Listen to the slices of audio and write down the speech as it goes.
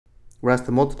we're asked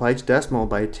to multiply each decimal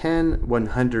by 10,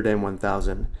 100, and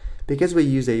 1000. Because we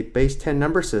use a base 10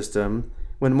 number system,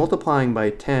 when multiplying by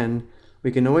 10,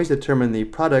 we can always determine the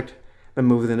product by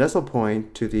moving the decimal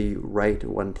point to the right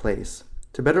one place.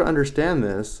 To better understand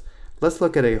this, let's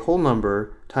look at a whole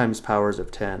number times powers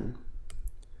of 10.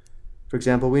 For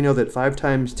example, we know that 5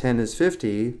 times 10 is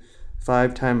 50,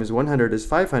 5 times 100 is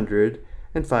 500,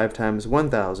 and 5 times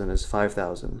 1000 is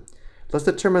 5000. Let's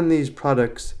determine these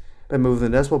products by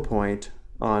moving the decimal point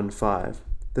on 5.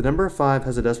 The number 5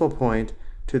 has a decimal point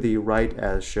to the right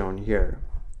as shown here.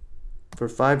 For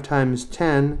 5 times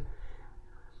 10,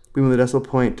 we move the decimal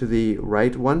point to the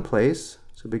right one place.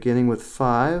 So beginning with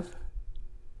 5,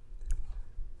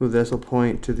 move the decimal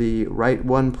point to the right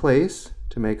one place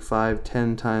to make 5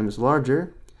 10 times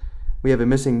larger. We have a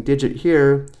missing digit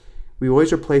here. We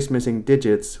always replace missing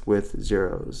digits with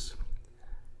zeros,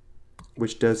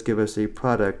 which does give us a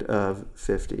product of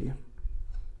 50.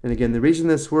 And again, the reason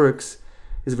this works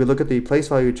is if we look at the place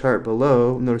value chart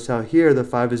below, notice how here the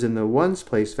 5 is in the ones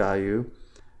place value.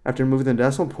 After moving the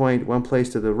decimal point one place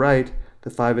to the right, the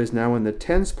 5 is now in the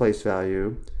tens place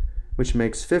value, which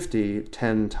makes 50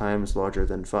 10 times larger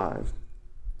than 5.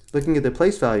 Looking at the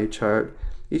place value chart,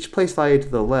 each place value to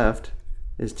the left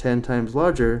is 10 times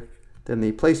larger than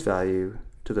the place value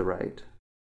to the right.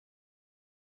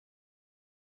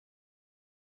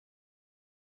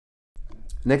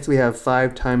 Next we have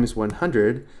 5 times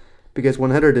 100. Because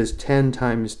 100 is 10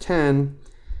 times 10,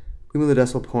 we move the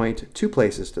decimal point 2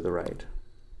 places to the right.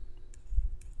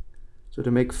 So to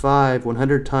make 5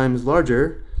 100 times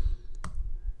larger,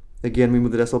 again we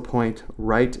move the decimal point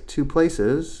right 2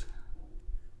 places,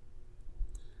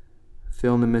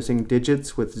 fill in the missing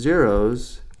digits with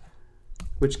zeros,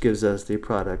 which gives us the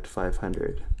product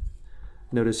 500.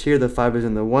 Notice here the 5 is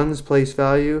in the ones place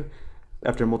value.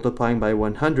 After multiplying by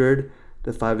 100,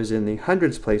 the 5 is in the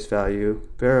hundreds place value,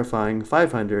 verifying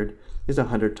 500 is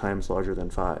 100 times larger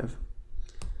than 5.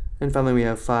 And finally we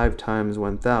have 5 times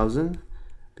 1000.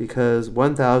 Because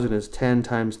 1000 is 10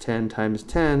 times 10 times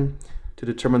 10, to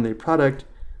determine the product,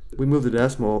 we move the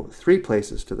decimal 3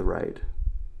 places to the right.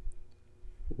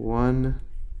 1,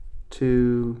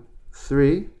 2,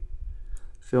 3.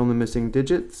 Fill in the missing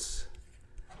digits,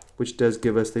 which does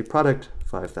give us the product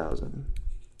 5000.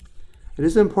 It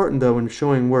is important though when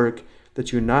showing work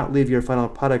that you not leave your final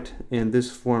product in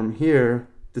this form here.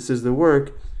 This is the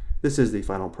work, this is the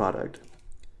final product.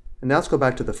 And now let's go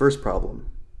back to the first problem.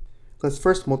 Let's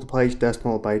first multiply each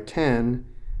decimal by 10,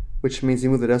 which means you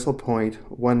move the decimal point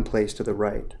one place to the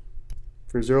right.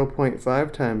 For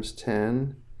 0.5 times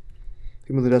 10, if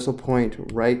you move the decimal point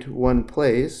right one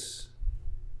place,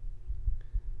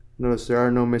 notice there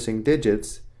are no missing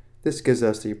digits. This gives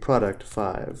us the product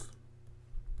 5.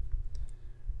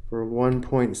 For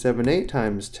 1.78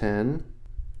 times 10,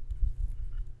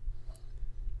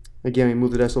 again we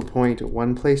move the decimal point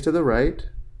one place to the right.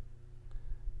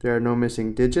 There are no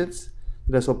missing digits.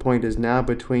 The decimal point is now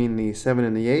between the 7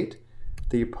 and the 8.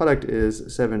 The product is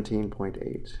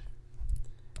 17.8.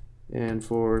 And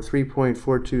for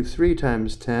 3.423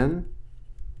 times 10,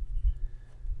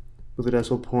 move the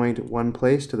decimal point one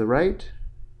place to the right.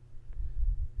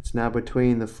 It's now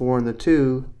between the 4 and the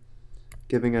 2,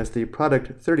 giving us the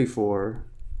product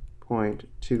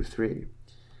 34.23.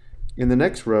 In the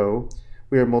next row,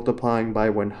 we are multiplying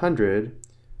by 100.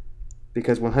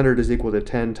 Because 100 is equal to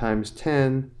 10 times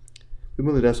 10, we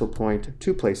move the decimal point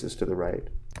 2 places to the right.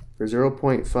 For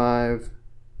 0.5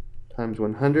 times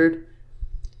 100,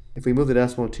 if we move the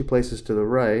decimal 2 places to the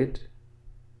right,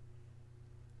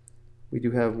 we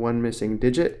do have one missing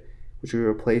digit, which we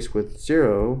replace with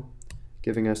 0,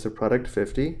 giving us the product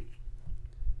 50.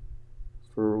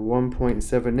 For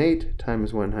 1.78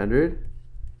 times 100,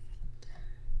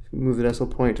 if we move the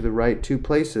decimal point to the right 2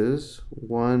 places,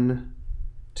 1,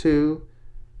 2,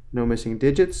 no missing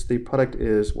digits, the product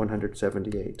is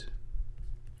 178.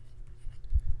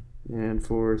 And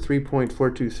for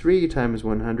 3.423 times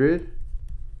 100,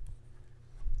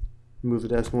 move the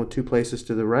decimal 2 places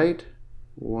to the right,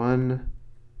 1,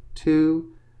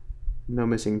 2, no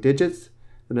missing digits,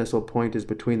 the decimal point is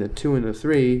between the 2 and the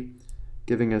 3,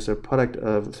 giving us a product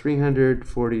of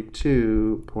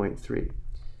 342.3.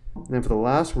 And then for the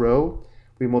last row,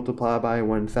 we multiply by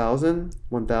 1000.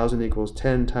 1000 equals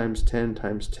 10 times 10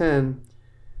 times 10,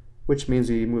 which means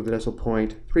we move the decimal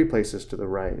point 3 places to the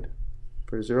right.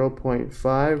 For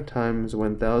 0.5 times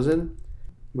 1000,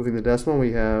 moving the decimal,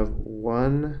 we have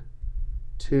 1,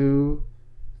 2,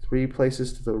 3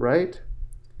 places to the right.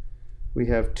 We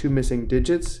have 2 missing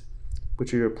digits,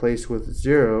 which we replace with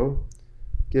 0,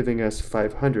 giving us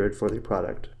 500 for the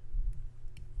product.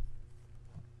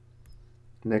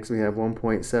 Next we have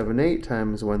 1.78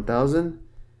 times 1,000.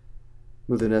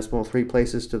 Move the decimal 3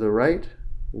 places to the right.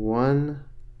 1,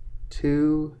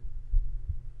 2,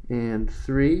 and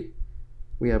 3.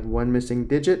 We have one missing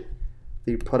digit.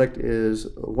 The product is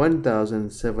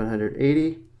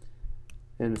 1,780.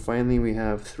 And finally we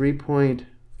have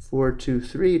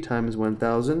 3.423 times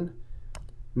 1,000.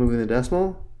 Moving the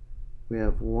decimal, we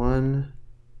have 1,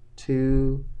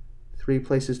 2, 3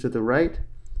 places to the right.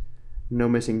 No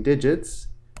missing digits.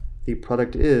 The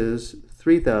product is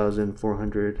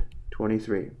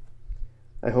 3,423.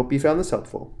 I hope you found this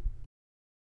helpful.